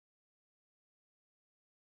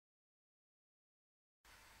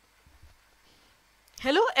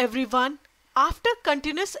Hello everyone. After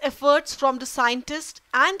continuous efforts from the scientist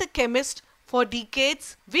and the chemist for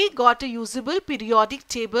decades, we got a usable periodic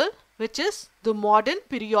table, which is the modern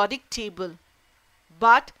periodic table.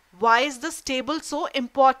 But why is this table so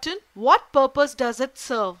important? What purpose does it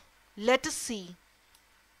serve? Let us see.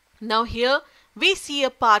 Now here we see a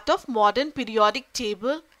part of modern periodic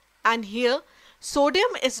table, and here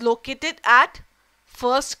sodium is located at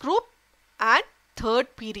first group and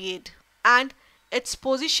third period, and its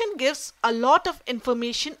position gives a lot of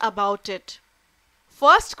information about it.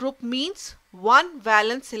 First group means one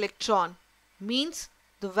valence electron, means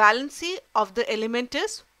the valency of the element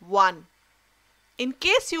is 1. In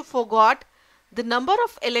case you forgot, the number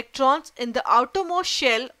of electrons in the outermost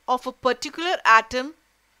shell of a particular atom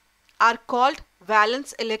are called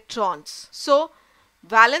valence electrons. So,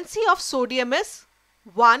 valency of sodium is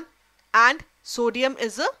 1 and sodium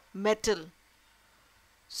is a metal.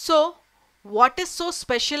 So, what is so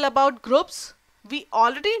special about groups? We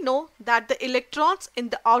already know that the electrons in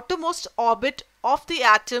the outermost orbit of the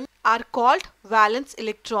atom are called valence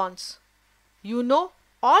electrons. You know,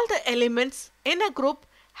 all the elements in a group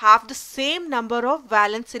have the same number of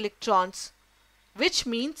valence electrons, which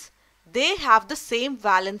means they have the same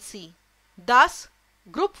valency. Thus,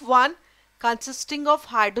 group 1 consisting of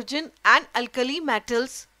hydrogen and alkali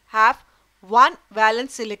metals have one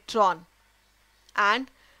valence electron, and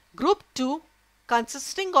group 2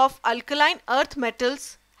 consisting of alkaline earth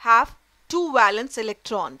metals have 2 valence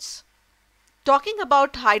electrons. Talking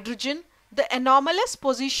about hydrogen, the anomalous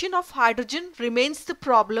position of hydrogen remains the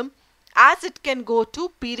problem, as it can go to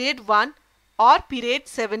period 1 or period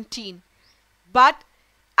 17. But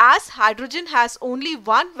as hydrogen has only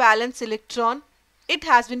one valence electron, it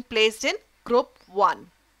has been placed in group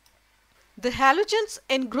 1. The halogens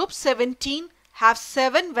in group 17 have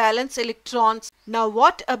 7 valence electrons. Now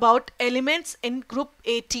what about elements in group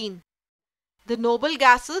 18? The noble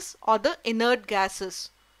gases or the inert gases?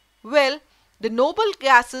 Well, the noble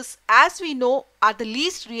gases, as we know, are the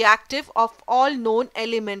least reactive of all known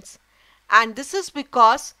elements, and this is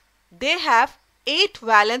because they have 8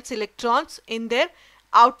 valence electrons in their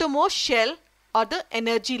outermost shell or the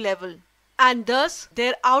energy level, and thus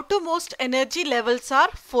their outermost energy levels are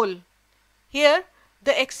full. Here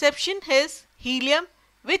the exception is helium,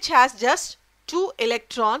 which has just 2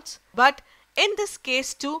 electrons, but in this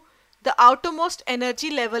case too the outermost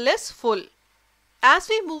energy level is full. As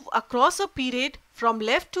we move across a period from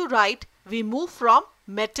left to right, we move from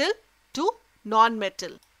metal to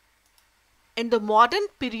non-metal. In the modern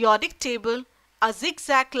periodic table, a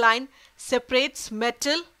zigzag line separates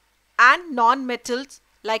metal and non-metals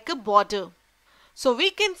like a border. So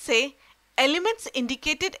we can say elements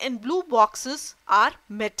indicated in blue boxes are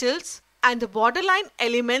metals, and the borderline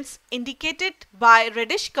elements indicated by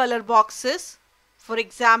reddish color boxes, for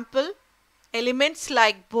example, elements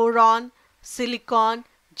like boron, silicon,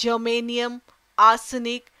 germanium,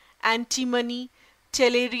 arsenic, antimony,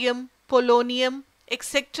 tellurium, polonium,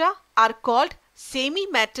 etc. are called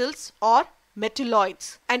semi-metals or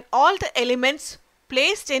metalloids, and all the elements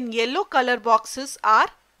placed in yellow color boxes are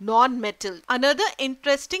non-metal. Another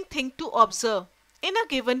interesting thing to observe, in a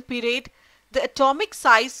given period, the atomic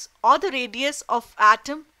size or the radius of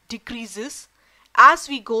atom decreases as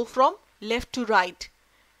we go from left to right.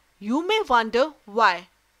 You may wonder why.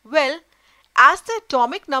 Well, as the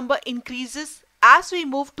atomic number increases as we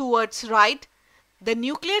move towards right, the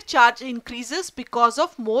nuclear charge increases because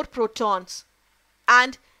of more protons,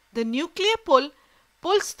 and the nuclear pull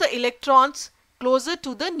pulls the electrons closer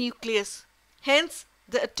to the nucleus. Hence,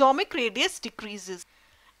 the atomic radius decreases.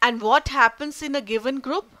 And what happens in a given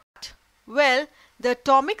group? Well, the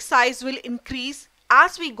atomic size will increase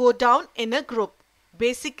as we go down in a group.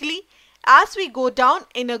 Basically, as we go down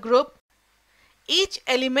in a group, each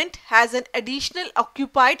element has an additional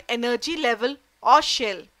occupied energy level or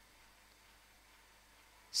shell.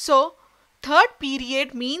 So, third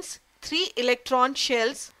period means 3 electron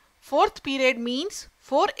shells, fourth period means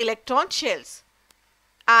 4 electron shells,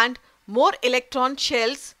 and more electron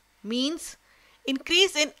shells means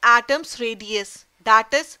increase in atom's radius,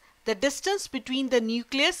 that is the distance between the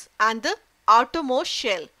nucleus and the outermost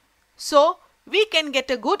shell. So, we can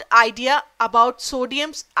get a good idea about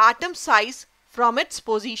sodium's atom size from its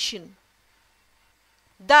position.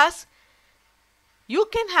 Thus, you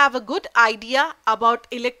can have a good idea about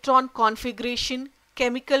electron configuration,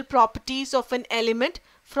 chemical properties of an element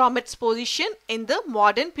from its position in the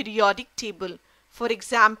modern periodic table. For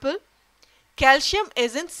example, calcium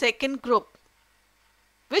is in second group,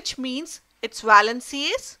 which means its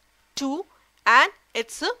valency is 2 and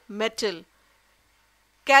it's a metal.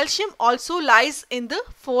 Calcium also lies in the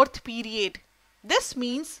fourth period, This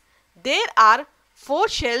means there are 4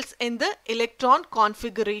 shells in the electron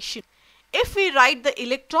configuration. If we write the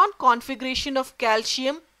electron configuration of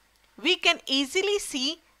calcium, we can easily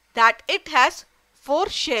see that it has 4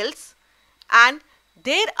 shells and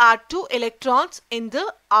there are 2 electrons in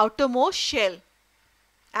the outermost shell,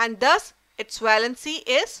 and thus its valency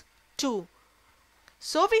is 2.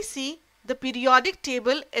 So we see the periodic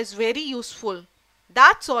table is very useful.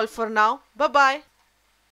 That's all for now. Bye-bye.